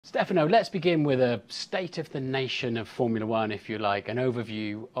Stefano, let's begin with a state of the nation of Formula One, if you like, an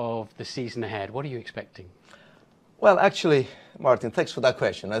overview of the season ahead. What are you expecting? Well, actually, Martin, thanks for that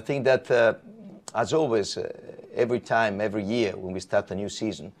question. I think that, as always, every time, every year when we start a new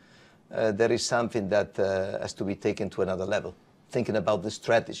season, there is something that has to be taken to another level, thinking about the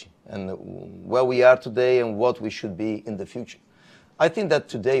strategy and where we are today and what we should be in the future. I think that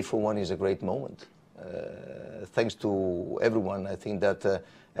today, for one, is a great moment. Thanks to everyone, I think that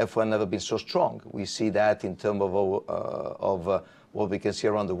F1 never been so strong. We see that in terms of what we can see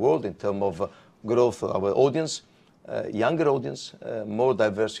around the world, in terms of growth of our audience, younger audience, more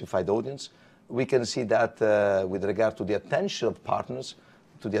diversified audience. We can see that with regard to the attention of partners,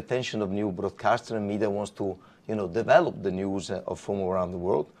 to the attention of new broadcasters and media wants to, develop the news of Formula around the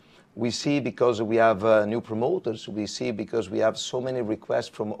world. We see because we have new promoters. We see because we have so many requests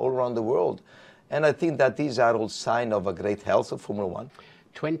from all around the world. And I think that these are all signs of a great health of Formula One.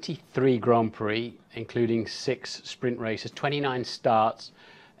 23 Grand Prix, including 6 sprint races, 29 starts.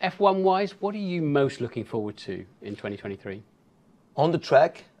 F1-wise, what are you most looking forward to in 2023? On the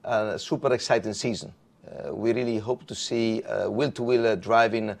track, a super exciting season. We really hope to see wheel-to-wheel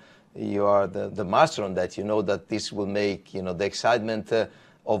driving. You are the master on that. You know that this will make the excitement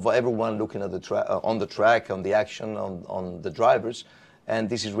of everyone looking at on the track, on the action, on the drivers. And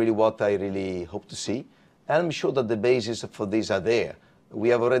this is really what I really hope to see. And I'm sure that the basis for this are there. We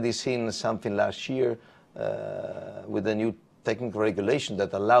have already seen something last year with the new technical regulation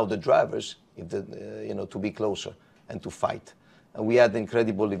that allowed the drivers to be closer and to fight. And we had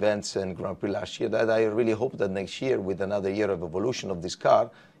incredible events in Grand Prix last year that I really hope that next year, with another year of evolution of this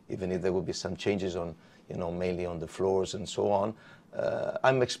car, even if there will be some changes on, mainly on the floors and so on,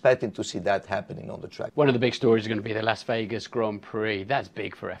 I'm expecting to see that happening on the track. One of the big stories is going to be the Las Vegas Grand Prix. That's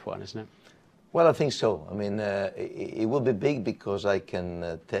big for F1, isn't it? Well, I think so. I mean, it will be big because I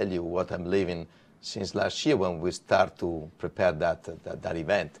can tell you what I'm living since last year when we start to prepare that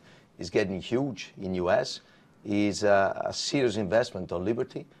event. It's getting huge in US. It's a serious investment on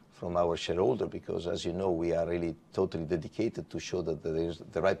liberty from our shareholder because, as you know, we are really totally dedicated to show that there is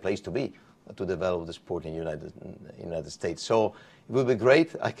the right place to be to develop the sport in United States. So it will be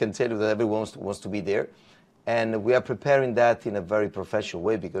great. I can tell you that everyone wants to be there. And we are preparing that in a very professional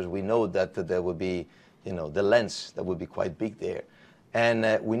way because we know that there will be, the lens that will be quite big there.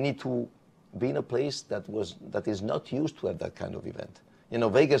 And we need to be in a place that is not used to have that kind of event.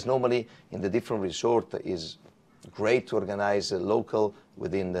 Vegas normally in the different resort is great to organize local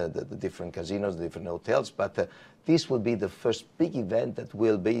within the different casinos, the different hotels, but this will be the first big event that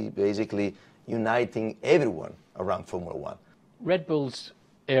will be basically uniting everyone around Formula One. Red Bull's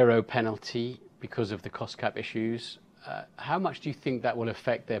aero penalty because of the cost cap issues, how much do you think that will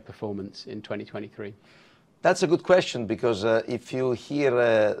affect their performance in 2023? That's a good question because if you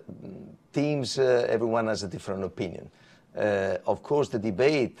hear teams, everyone has a different opinion. Of course, the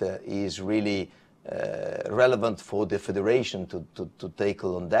debate is really relevant for the federation to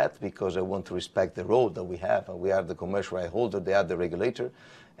tackle on that because I want to respect the role that we have. We are the commercial right holder, they are the regulator.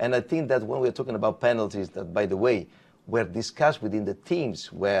 And I think that when we're talking about penalties that, by the way, were discussed within the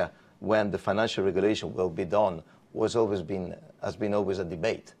teams when the financial regulation will be done has been always a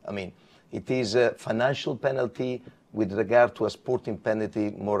debate. I mean, it is a financial penalty with regard to a sporting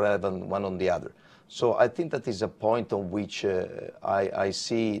penalty more relevant one on the other. So I think that is a point on which I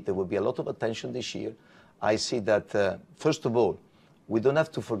see there will be a lot of attention this year. I see that, first of all, we don't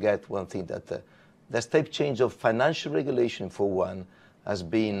have to forget one thing, that the step change of financial regulation for one has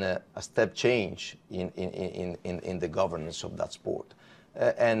been a step change in the governance of that sport.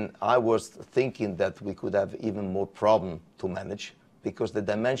 And I was thinking that we could have even more problem to manage because the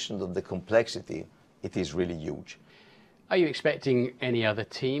dimension of the complexity, it is really huge. Are you expecting any other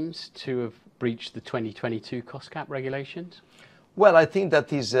teams to have breached the 2022 cost cap regulations? Well, I think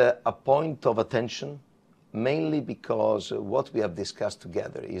that is a point of attention, mainly because what we have discussed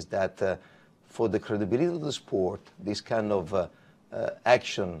together is that for the credibility of the sport, this kind of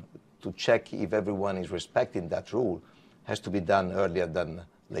action to check if everyone is respecting that rule has to be done earlier than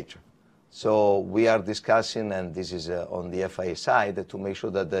later. So we are discussing, and this is on the FIA side, to make sure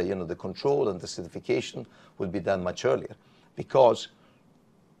that the control and the certification will be done much earlier, because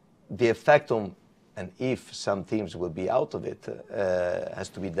the effect on, and if some teams will be out of it, has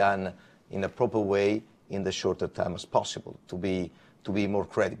to be done in a proper way in the shorter time as possible to be more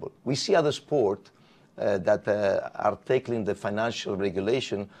credible. We see other sports that are tackling the financial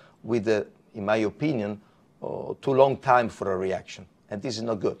regulation with, in my opinion, too long time for a reaction, and this is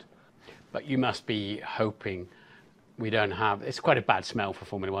not good. But you must be hoping we don't have. It's quite a bad smell for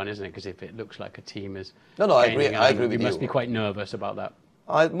Formula One, isn't it? Because if it looks like a team is. No, I agree with you. You must be quite nervous about that.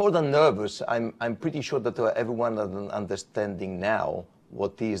 I'm more than nervous. I'm pretty sure that everyone is understanding now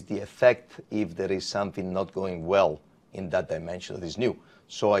what is the effect if there is something not going well in that dimension that is new.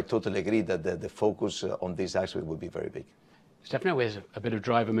 So I totally agree that the focus on this aspect will be very big. Stefano, there's a bit of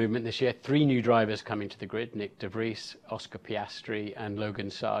driver movement this year. 3 new drivers coming to the grid, Nick De Vries, Oscar Piastri and Logan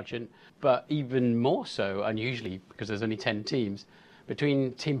Sargent. But even more so, unusually, because there's only 10 teams,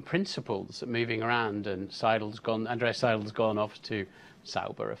 between team principals moving around, and Andreas Seidel's gone off to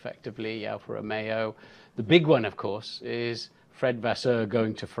Sauber, effectively, Alfa Romeo. The big one, of course, is Fred Vasseur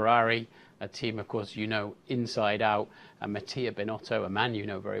going to Ferrari, a team, of course, you know inside out, and Mattia Binotto, a man you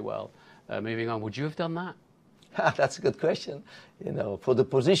know very well, moving on. Would you have done that? That's a good question. You know, for the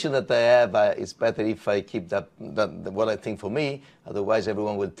position that I have, it's better if I keep that what I think for me. Otherwise,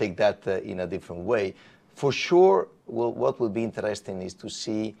 everyone will take that in a different way. For sure, what will be interesting is to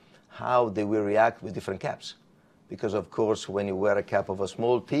see how they will react with different caps. Because, of course, when you wear a cap of a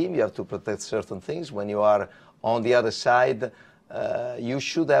small team, you have to protect certain things. When you are on the other side, you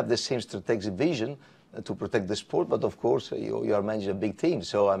should have the same strategic vision to protect the sport. But, of course, you are managing a big team.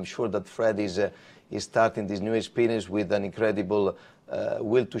 So I'm sure that Fred is starting this new experience with an incredible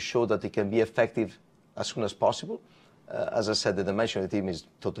will to show that he can be effective as soon as possible. As I said, the dimension of the team is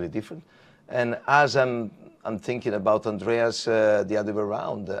totally different. And as I'm thinking about Andreas the other way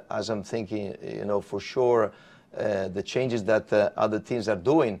around, as I'm thinking, you know, for sure, the changes that other teams are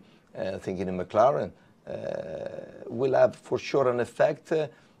doing, thinking in McLaren, will have for sure an effect.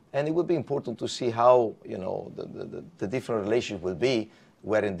 And it will be important to see how, you know, the different relations will be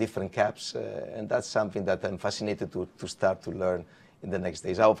wearing different caps. And that's something that I'm fascinated to start to learn in the next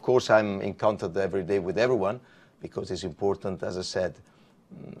days. Of course, I'm in contact every day with everyone because it's important, as I said,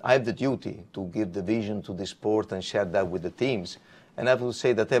 I have the duty to give the vision to the sport and share that with the teams. And I will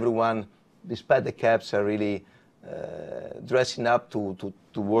say that everyone, despite the caps, are really dressing up to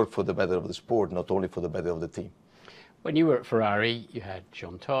work for the better of the sport, not only for the better of the team. When you were at Ferrari, you had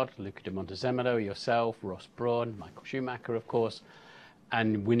Jean Todt, Luca de Montezemolo, yourself, Ross Brawn, Michael Schumacher, of course,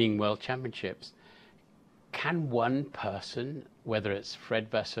 and winning world championships. Can one person, whether it's Fred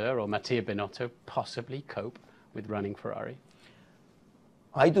Vasseur or Mattia Binotto, possibly cope with running Ferrari?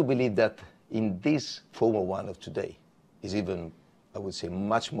 I do believe that in this Formula One of today is even, I would say,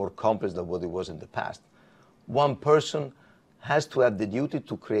 much more complex than what it was in the past. One person has to have the duty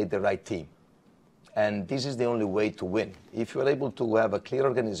to create the right team. And this is the only way to win. If you are able to have a clear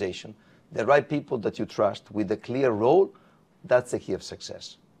organization, the right people that you trust with a clear role, that's the key of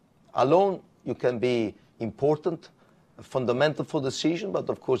success. Alone, you can be important, fundamental for the decision, but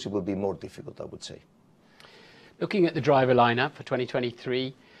of course it will be more difficult, I would say. Looking at the driver lineup for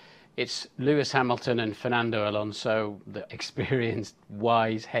 2023, it's Lewis Hamilton and Fernando Alonso, the experienced,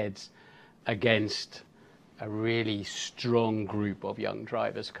 wise heads, against a really strong group of young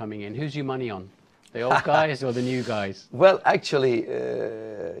drivers coming in. Who's your money on? The old guys or the new guys? Well, actually,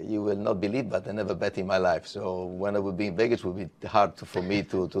 you will not believe, but I never bet in my life. So when I will be in Vegas, it will be hard for me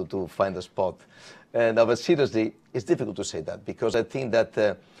to find a spot. And but seriously, it's difficult to say that because I think that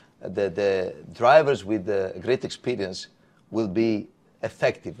the drivers with great experience will be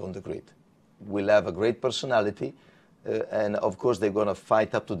effective on the grid, will have a great personality, and of course they're going to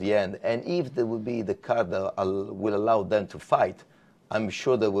fight up to the end. And if there will be the car that will allow them to fight, I'm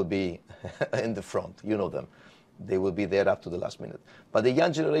sure they will be in the front. You know them. They will be there up to the last minute. But the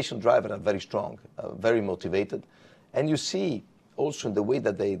young generation drivers are very strong, very motivated. And you see also in the way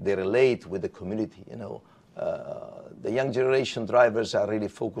that they relate with the community, you know. The young generation drivers are really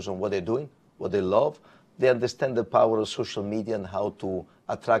focused on what they're doing, what they love. They understand the power of social media and how to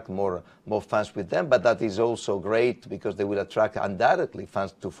attract more fans with them. But that is also great because they will attract indirectly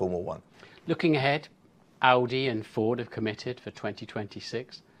fans to Formula One. Looking ahead, Audi and Ford have committed for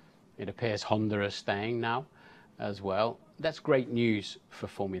 2026. It appears Honda is staying now as well. That's great news for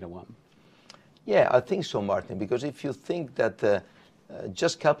Formula One. Yeah, I think so, Martin, because if you think that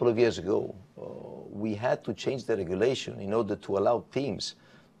just a couple of years ago, we had to change the regulation in order to allow teams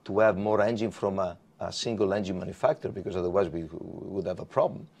to have more engine from a single engine manufacturer, because otherwise we would have a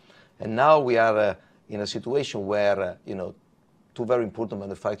problem. And now we are in a situation where, you know, two very important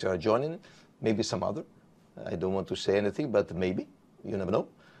manufacturers are joining, maybe some other. I don't want to say anything, but maybe, you never know.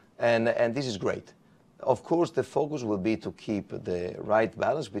 And this is great. Of course, the focus will be to keep the right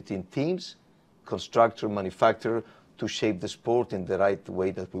balance between teams, constructor, manufacturer, to shape the sport in the right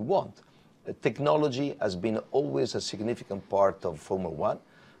way that we want. Technology has been always a significant part of Formula One,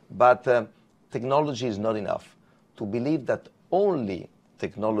 but technology is not enough. To believe that only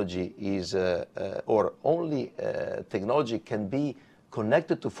technology is, or only technology can be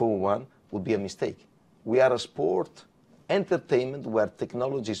connected to Formula One would be a mistake. We are a sport entertainment where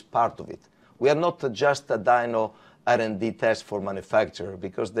technology is part of it. We are not just a dyno R&D test for manufacturer,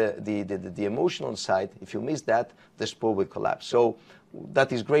 because the emotional side, if you miss that, the sport will collapse. So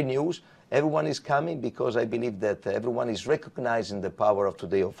that is great news. Everyone is coming because I believe that everyone is recognizing the power of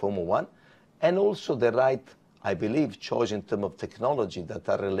today of Formula One, and also the right, I believe, choice in terms of technology that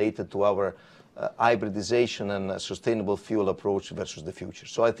are related to our hybridization and sustainable fuel approach versus the future.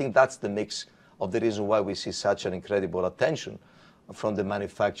 So I think that's the mix of the reason why we see such an incredible attention from the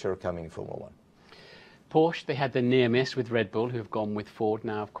manufacturer coming in Formula One. Porsche, they had the near miss with Red Bull, who have gone with Ford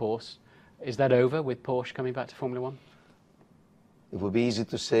now, of course. Is that over with Porsche coming back to Formula One? It would be easy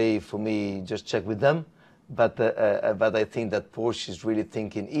to say for me, just check with them. But I think that Porsche is really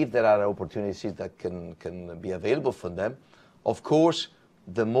thinking if there are opportunities that can be available for them. Of course,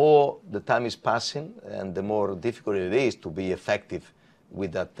 the more the time is passing and the more difficult it is to be effective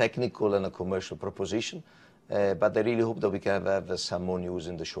with a technical and a commercial proposition. But I really hope that we can have some more news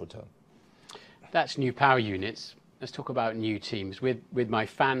in the short term. That's new power units. Let's talk about new teams. With my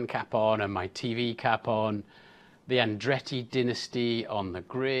fan cap on and my TV cap on, the Andretti dynasty on the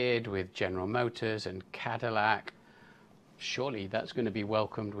grid with General Motors and Cadillac. Surely that's going to be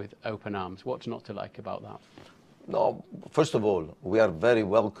welcomed with open arms. What's not to like about that? No, first of all, we are very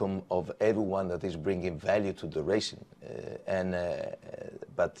welcome of everyone that is bringing value to the racing.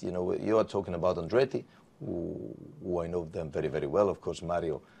 But you know, you are talking about Andretti, who I know them very, very well. Of course,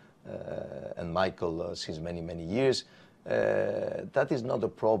 Mario and Michael since many, many years. That is not a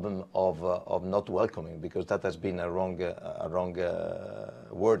problem of not welcoming, because that has been a wrong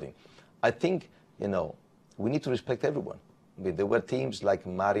wording. I think, you know, we need to respect everyone. I mean, there were teams like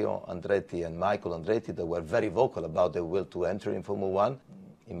Mario Andretti and Michael Andretti that were very vocal about their will to enter in Formula One.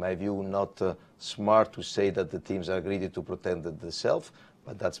 In my view, not smart to say that the teams are greedy to protect themselves,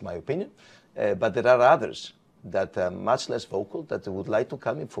 but that's my opinion. But there are others that are much less vocal that would like to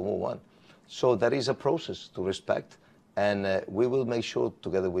come in Formula One. So there is a process to respect. And we will make sure,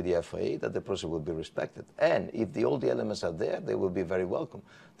 together with the FIA, that the process will be respected. And if all the elements are there, they will be very welcome.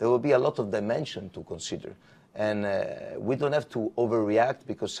 There will be a lot of dimension to consider. And we don't have to overreact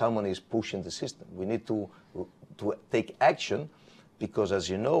because someone is pushing the system. We need to take action because, as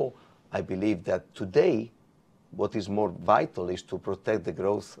you know, I believe that today what is more vital is to protect the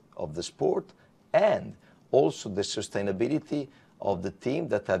growth of the sport and also the sustainability of the team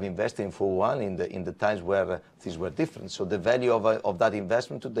that have invested in Formula One in the times where things were different. So the value of that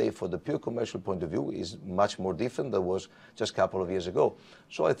investment today for the pure commercial point of view is much more different than was just a couple of years ago.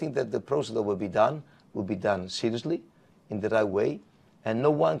 So I think that the process that will be done seriously, in the right way, and no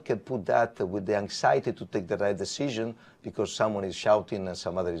one can put that with the anxiety to take the right decision because someone is shouting and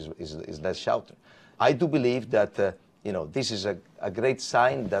some other is less shouting. I do believe that you know, this is a great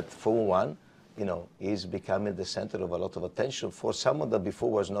sign that Formula One, you know, is becoming the center of a lot of attention for someone that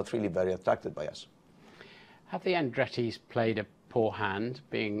before was not really very attracted by us. Have the Andrettis played a poor hand,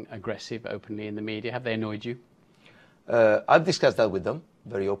 being aggressive openly in the media? Have they annoyed you? I've discussed that with them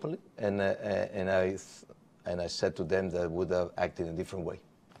very openly, and I said to them that I would have acted in a different way.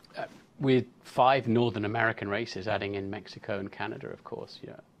 With 5 Northern American races, adding in Mexico and Canada, of course,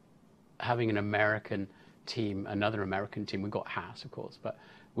 yeah, having an American team, another American team, we've got Haas, of course, but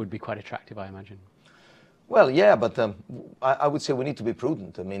would be quite attractive, I imagine. Well, yeah, but I would say we need to be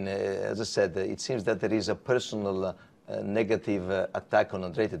prudent. I mean, as I said, it seems that there is a personal negative attack on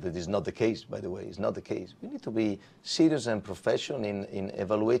Andretti. That is not the case, by the way. It's not the case. We need to be serious and professional in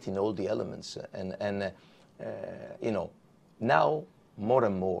evaluating all the elements. And you know, now more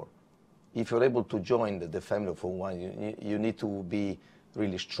and more, if you're able to join the family of Formula One, you need to be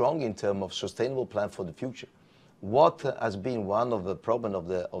really strong in terms of sustainable plan for the future. What has been one of the problems of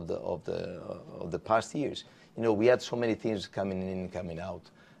the past years? You know, we had so many teams coming in and coming out,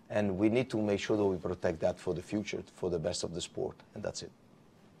 and we need to make sure that we protect that for the future, for the best of the sport, and that's it.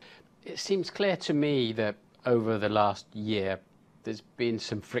 It seems clear to me that over the last year, there's been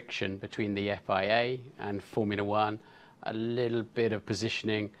some friction between the FIA and Formula One, a little bit of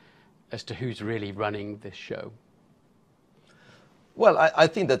positioning as to who's really running this show. Well, I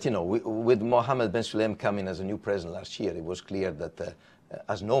think that, you know, with Mohammed Ben Sulayem coming as a new president last year, it was clear that,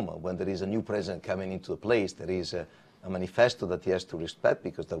 as normal, when there is a new president coming into the place, there is a manifesto that he has to respect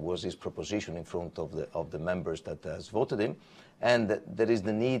because that was his proposition in front of the members that has voted him. And there is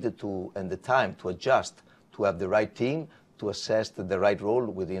the need to, and the time to adjust, to have the right team, to assess the right role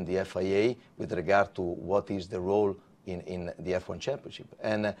within the FIA with regard to what is the role in the F1 Championship.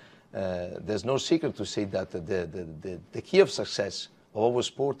 And there's no secret to say that the key of success of our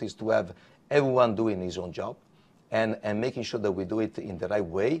sport is to have everyone doing his own job and making sure that we do it in the right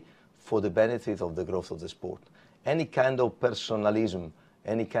way for the benefit of the growth of the sport. any kind of personalism,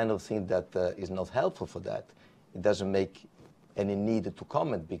 any kind of thing that is not helpful for that, it doesn't make any need to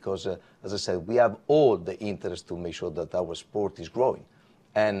comment because, as I said, we have all the interest to make sure that our sport is growing.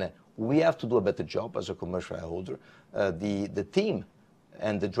 And we have to do a better job as a commercial shareholder. The team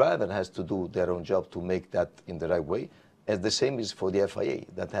and the driver has to do their own job to make that in the right way. And the same is for the FIA,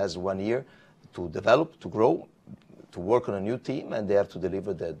 that has 1 year to develop, to grow, to work on a new team, and they have to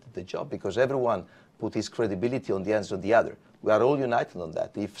deliver the job because everyone put his credibility on the hands of the other. We are all united on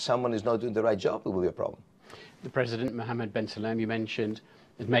that. If someone is not doing the right job, it will be a problem. The President, Mohammed Ben Salem, you mentioned,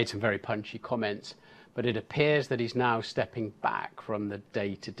 has made some very punchy comments, but it appears that he's now stepping back from the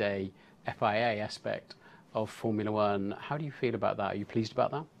day-to-day FIA aspect of Formula One. How do you feel about that? Are you pleased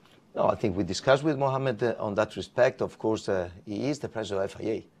about that? No, I think we discussed with Mohammed on that respect. Of course, he is the President of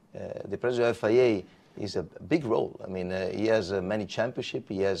FIA. The President of FIA is a big role. I mean, he has many championships.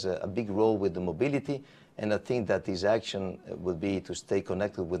 He has a big role with the mobility. And I think that his action will be to stay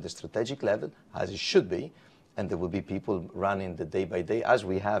connected with the strategic level, as it should be. And there will be people running the day by day, as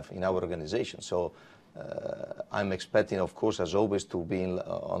we have in our organization. So I'm expecting, of course, as always, to be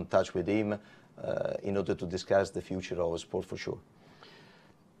on touch with him in order to discuss the future of our sport for sure.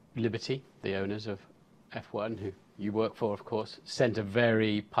 Liberty, the owners of F1, who you work for, of course, sent a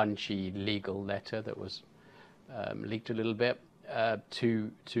very punchy legal letter that was leaked a little bit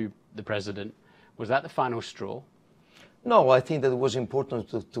to the President. Was that the final straw? No, I think that it was important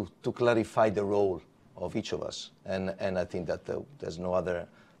to clarify the role of each of us. And I think that there's no other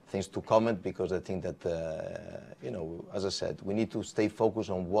things to comment because I think that, you know, as I said, we need to stay focused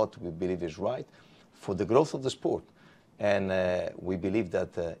on what we believe is right for the growth of the sport. And we believe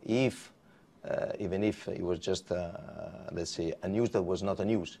that even if it was just, let's say, a news that was not a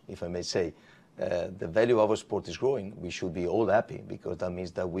news, if I may say, the value of our sport is growing, we should be all happy because that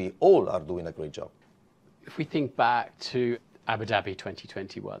means that we all are doing a great job. If we think back to Abu Dhabi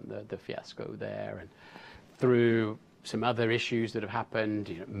 2021, the fiasco there, and through some other issues that have happened,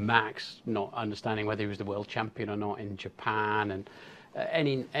 you know, Max not understanding whether he was the world champion or not in Japan, and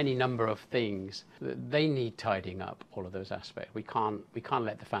any number of things, they need tidying up all of those aspects. We can't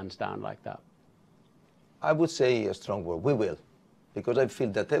let the fans down like that. I would say a strong word. We will, because I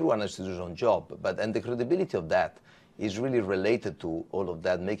feel that everyone has to do his own job. And the credibility of that is really related to all of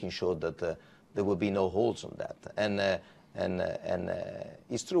that, making sure that there will be no holes on that. And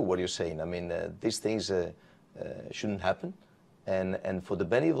it's true what you're saying. I mean, these things shouldn't happen. And for the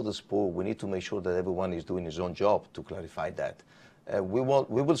benefit of the sport, we need to make sure that everyone is doing his own job to clarify that. We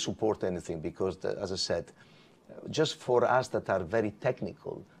will support anything because, as I said, just for us that are very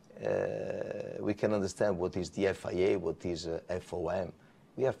technical, we can understand what is the FIA, what is FOM.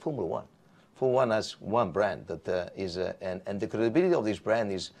 We have Formula One. Formula One has one brand that is, and the credibility of this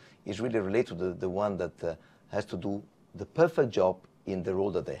brand is really related to the one that has to do the perfect job in the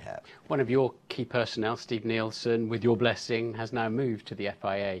role that they have. One of your key personnel, Steve Nielsen, with your blessing, has now moved to the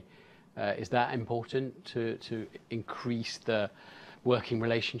FIA. Is that important to increase the working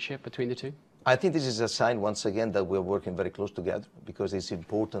relationship between the two? I think this is a sign, once again, that we're working very close together because it's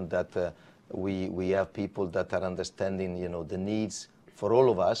important that we have people that are understanding, you know, the needs for all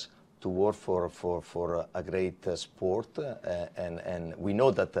of us to work for a great sport. And we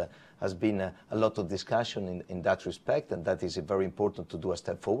know that has been a lot of discussion in that respect, and that is very important to do a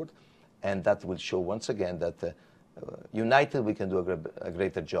step forward. And that will show, once again, that united we can do a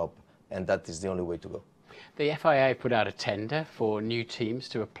greater job, and that is the only way to go. The FIA put out a tender for new teams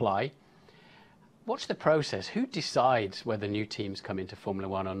to apply. What's the process? Who decides whether new teams come into Formula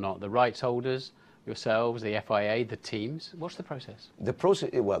One or not? The rights holders, yourselves, the FIA, the teams? What's the process? The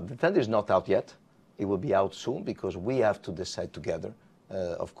process, well, the tender is not out yet. It will be out soon because we have to decide together.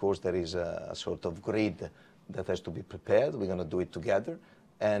 Of course, there is a sort of grid that has to be prepared. We're going to do it together.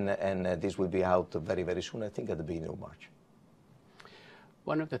 And this will be out very, very soon, I think at the beginning of March.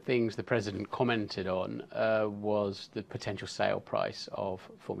 One of the things the President commented on was the potential sale price of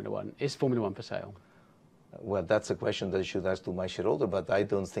Formula One. Is Formula One for sale? Well, that's a question that you should ask to my shareholder, but I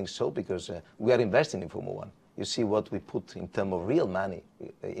don't think so because we are investing in Formula One. You see what we put in terms of real money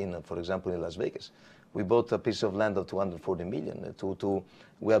in, for example, in Las Vegas. We bought a piece of land of 240 million.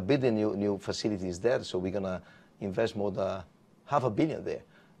 We are building new facilities there, so we're going to invest more than $500 million there.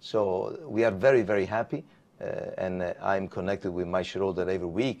 So we are very, very happy. And I'm connected with my shareholder every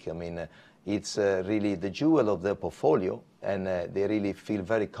week. I mean, it's really the jewel of their portfolio, and they really feel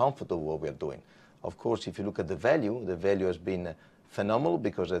very comfortable with what we are doing. Of course, if you look at the value has been phenomenal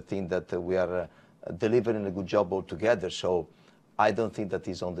because I think that we are delivering a good job altogether. So I don't think that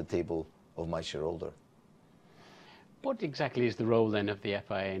is on the table of my shareholder. What exactly is the role then of the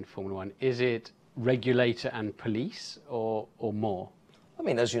FIA in Formula One? Is it regulator and police, or more? I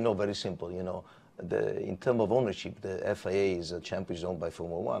mean, as you know, very simple. You know, in terms of ownership, the FIA is a championship owned by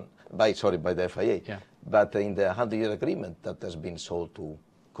Formula One, by the FIA. Yeah. But in the 100-year agreement that has been sold to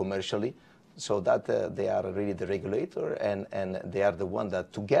commercially, so that they are really the regulator, and they are the one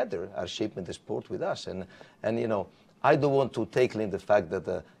that together are shaping the sport with us. And you know, I don't want to take in the fact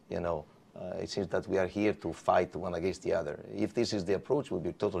that you know, it seems that we are here to fight one against the other. If this is the approach, it will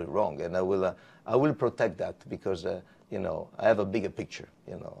be totally wrong. And I will protect that because you know, I have a bigger picture.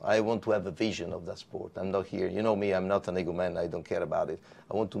 You know, I want to have a vision of that sport. I'm not here. You know me. I'm not an ego man. I don't care about it.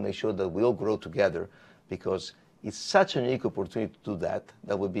 I want to make sure that we all grow together, because it's such a unique opportunity to do that.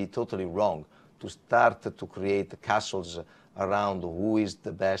 That would be totally wrong to start to create castles around who is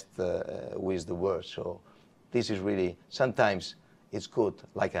the best, who is the worst. So this is really, sometimes it's good,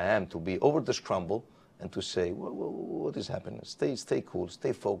 like I am, to be over the scramble and to say, what is happening? Stay cool,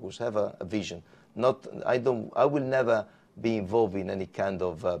 stay focused, have a vision. I will never be involved in any kind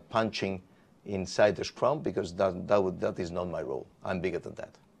of punching inside the scrum, because that is not my role. I'm bigger than that.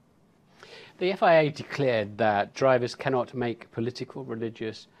 The FIA declared that drivers cannot make political,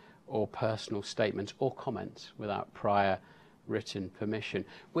 religious, or personal statements or comments without prior written permission.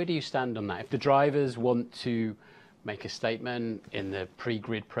 Where do you stand on that? If the drivers want to make a statement in the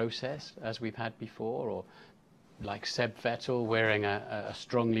pre-grid process, as we've had before, or like Seb Vettel wearing a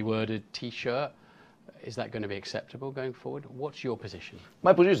strongly worded T-shirt, is that going to be acceptable going forward? What's your position?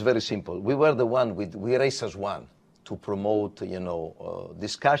 My position is very simple. We were the one, we race as one to promote, you know,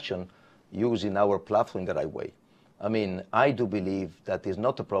 discussion using our platform in the right way. I mean, I do believe that it's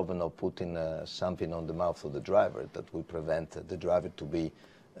not a problem of putting something on the mouth of the driver that will prevent the driver to be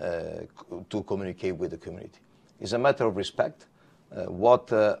to communicate with the community. It's a matter of respect.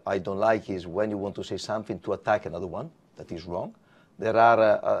 What I don't like is when you want to say something to attack another one. That is wrong. There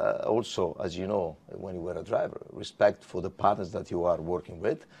are also, as you know, when you were a driver, respect for the partners that you are working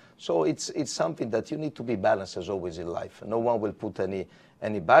with. So it's something that you need to be balanced, as always in life. No one will put any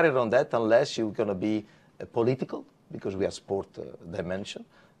barrier on that unless you're going to be political, because we are sport dimension.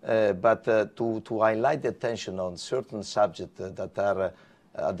 But to highlight the attention on certain subjects that are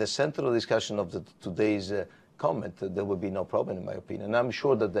at the center of the discussion of today's comment, there will be no problem, in my opinion. And I'm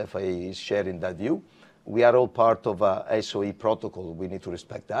sure that the FIA is sharing that view. We are all part of a SOE protocol. We need to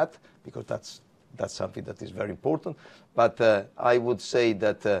respect that, because that's something that is very important. But I would say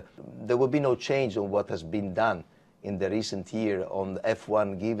that there will be no change on what has been done in the recent year on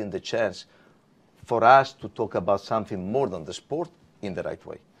F1, giving the chance for us to talk about something more than the sport in the right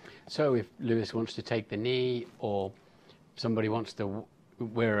way. So if Lewis wants to take the knee, or somebody wants to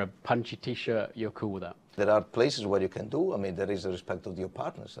wear a punchy T-shirt, you're cool with that? There are places where you can do. I mean, there is a respect of your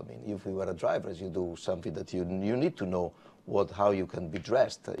partners. I mean, if we were a driver, you do something that you need to know how you can be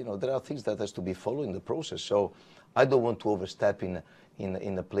dressed. You know, there are things that has to be followed in the process. So I don't want to overstep in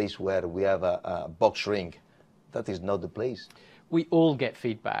a place where we have a box ring. That is not the place. We all get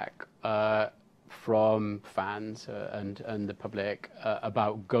feedback from fans and the public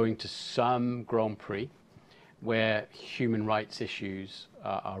about going to some Grand Prix where human rights issues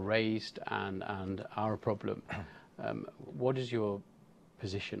are raised and are a problem. What is your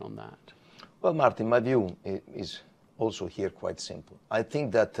position on that? Well, Martin, my view is also here quite simple. I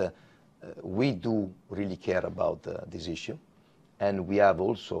think that we do really care about this issue, and we have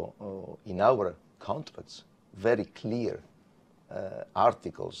also in our contracts very clear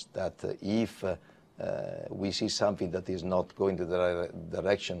articles that if we see something that is not going to the right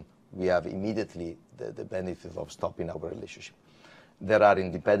direction, we have immediately the benefit of stopping our relationship. There are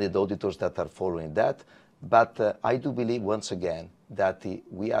independent auditors that are following that, but I do believe, once again, that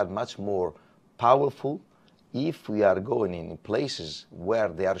we are much more powerful if we are going in places where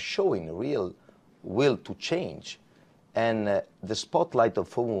they are showing real will to change, and the spotlight of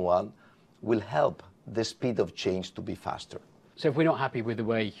Formula One will help the speed of change to be faster. So if we're not happy with the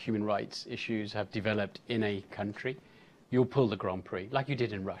way human rights issues have developed in a country, you'll pull the Grand Prix, like you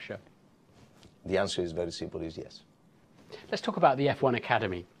did in Russia? The answer is very simple, is yes. Let's talk about the F1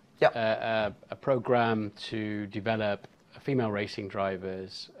 Academy. Yeah. A program to develop female racing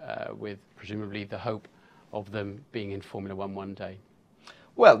drivers with presumably the hope of them being in Formula One one day.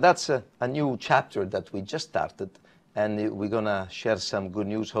 Well, that's a new chapter that we just started, and we're going to share some good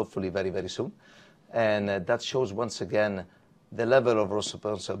news, hopefully very, very soon. And that shows, once again, the level of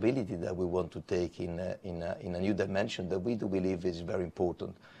responsibility that we want to take in a new dimension that we do believe is very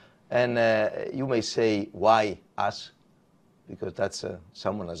important. And you may say, why us? Because that's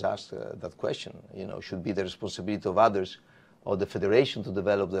someone has asked that question. You know, should be the responsibility of others or the federation to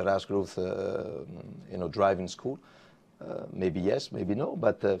develop the RAS growth, driving school? Maybe yes, maybe no.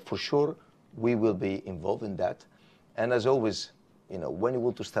 But for sure, we will be involved in that. And as always, you know, when you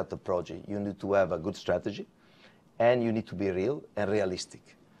want to start a project, you need to have a good strategy, and you need to be real and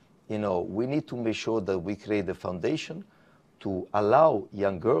realistic. You know, we need to make sure that we create the foundation to allow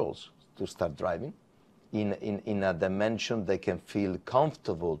young girls to start driving in a dimension they can feel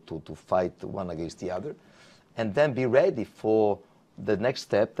comfortable to fight one against the other, and then be ready for the next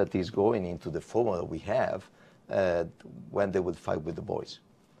step that is going into the formula we have when they will fight with the boys.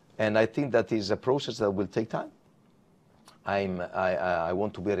 And I think that is a process that will take time. I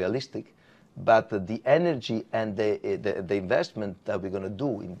want to be realistic, but the energy and the investment that we're going to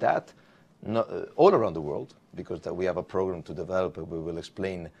do in that, all around the world, because we have a program to develop, and we will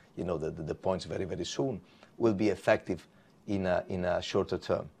explain, you know, the points very, very soon, will be effective in a shorter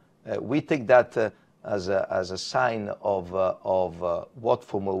term. We take that as a sign of what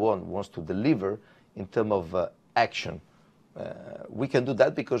Formula One wants to deliver in terms of action. We can do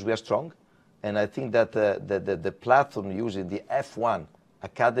that because we are strong, and I think that the platform using the F1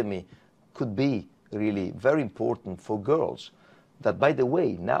 Academy could be really very important for girls that, by the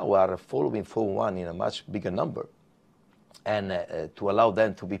way, now are following Formula One in a much bigger number, and to allow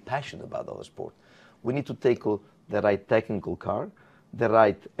them to be passionate about our sport. We need to take the right technical car, the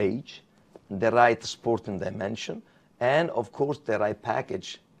right age, the right sporting dimension, and of course the right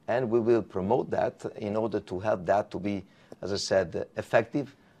package, and we will promote that in order to help that to be, as I said,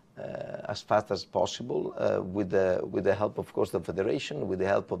 effective as fast as possible, with the help, of course, of the federation, with the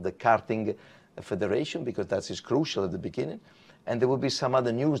help of the karting federation, because that is crucial at the beginning. And there will be some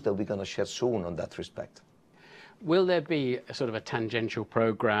other news that we're going to share soon on that respect. Will there be a sort of a tangential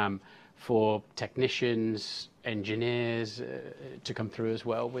program for technicians, engineers to come through as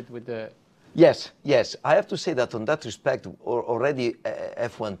well with the... Yes. I have to say that on that respect, already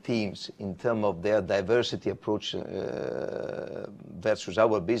F1 teams, in terms of their diversity approach versus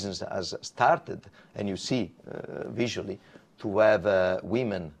our business, has started, and you see visually, to have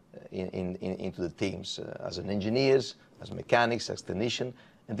women into the teams as an engineers, as mechanics, as technicians,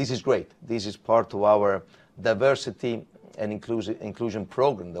 and this is great. This is part of our diversity and inclusion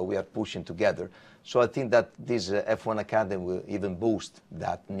program that we are pushing together. So I think that this F1 Academy will even boost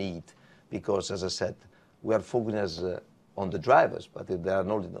that need, because, as I said, we are focusing on the drivers, but there are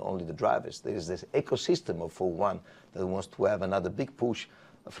not only the drivers. There is this ecosystem of Formula One that wants to have another big push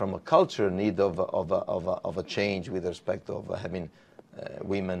from a culture need of a change with respect of having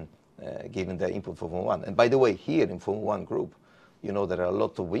women giving their input for Formula One. And by the way, here in Formula One group, you know, there are a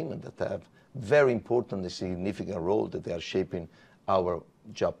lot of women that have very important and significant role that they are shaping our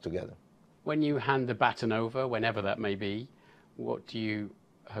job together. When you hand the baton over, whenever that may be, what do you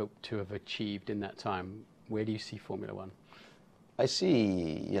hope to have achieved in that time? Where do you see Formula One? I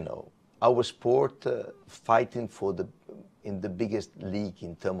see, you know, our sport fighting in the biggest league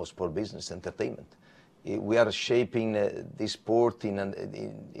in terms of sport business, entertainment. We are shaping this sport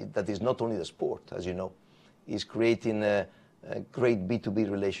that is not only the sport, as you know. It's creating a great B2B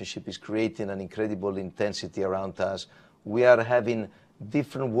relationship. It's creating an incredible intensity around us. We are having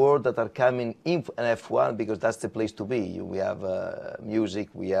different worlds that are coming in F1 because that's the place to be. We have music,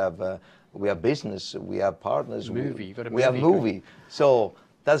 we have business, we have partners. We have movie. So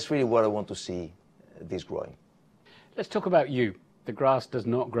that's really what I want to see this growing. Let's talk about you. The grass does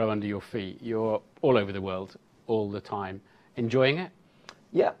not grow under your feet. You're all over the world all the time. Enjoying it?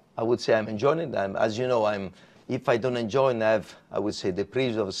 Yeah, I would say I'm enjoying it. As you know, if I don't enjoy it, I would say the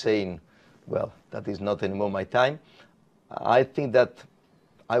privilege of saying, well, that is not anymore my time. I think that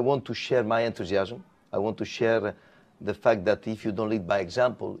I want to share my enthusiasm. I want to share the fact that if you don't lead by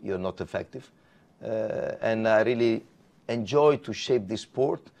example, you're not effective. And I really enjoy to shape this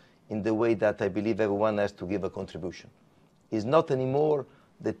sport in the way that I believe everyone has to give a contribution. It's not anymore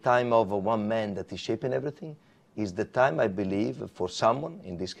the time of one man that is shaping everything. It's the time, I believe, for someone,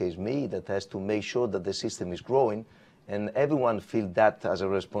 in this case me, that has to make sure that the system is growing, and everyone feels that as a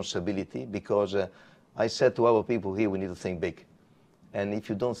responsibility, because I said to our people here, we need to think big. And if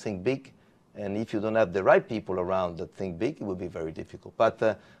you don't think big, and if you don't have the right people around that think big, it will be very difficult.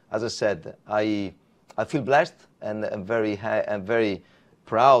 But as I said, I feel blessed, and I'm very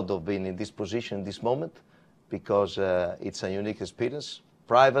proud of being in this position, in this moment, because it's a unique experience,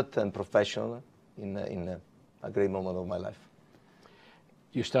 private and professional, in a great moment of my life.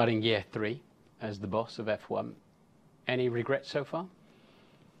 You're starting year 3 as the boss of F1. Any regrets so far?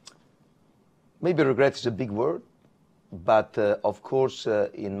 Maybe regret is a big word, but of course,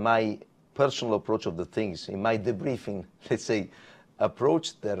 in my personal approach of the things, in my debriefing, let's say,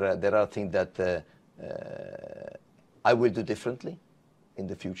 approach, there are things that I will do differently in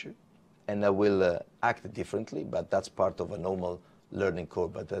the future, and I will act differently, but that's part of a normal learning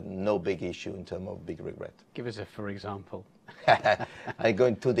curve, but no big issue in terms of big regret. Give us a for example. I'm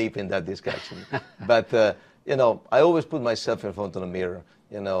going too deep in that discussion. But, you know, I always put myself in front of the mirror,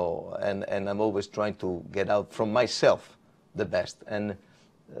 you know, and I'm always trying to get out from myself the best. And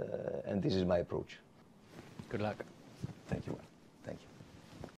this is my approach. Good luck. Thank you.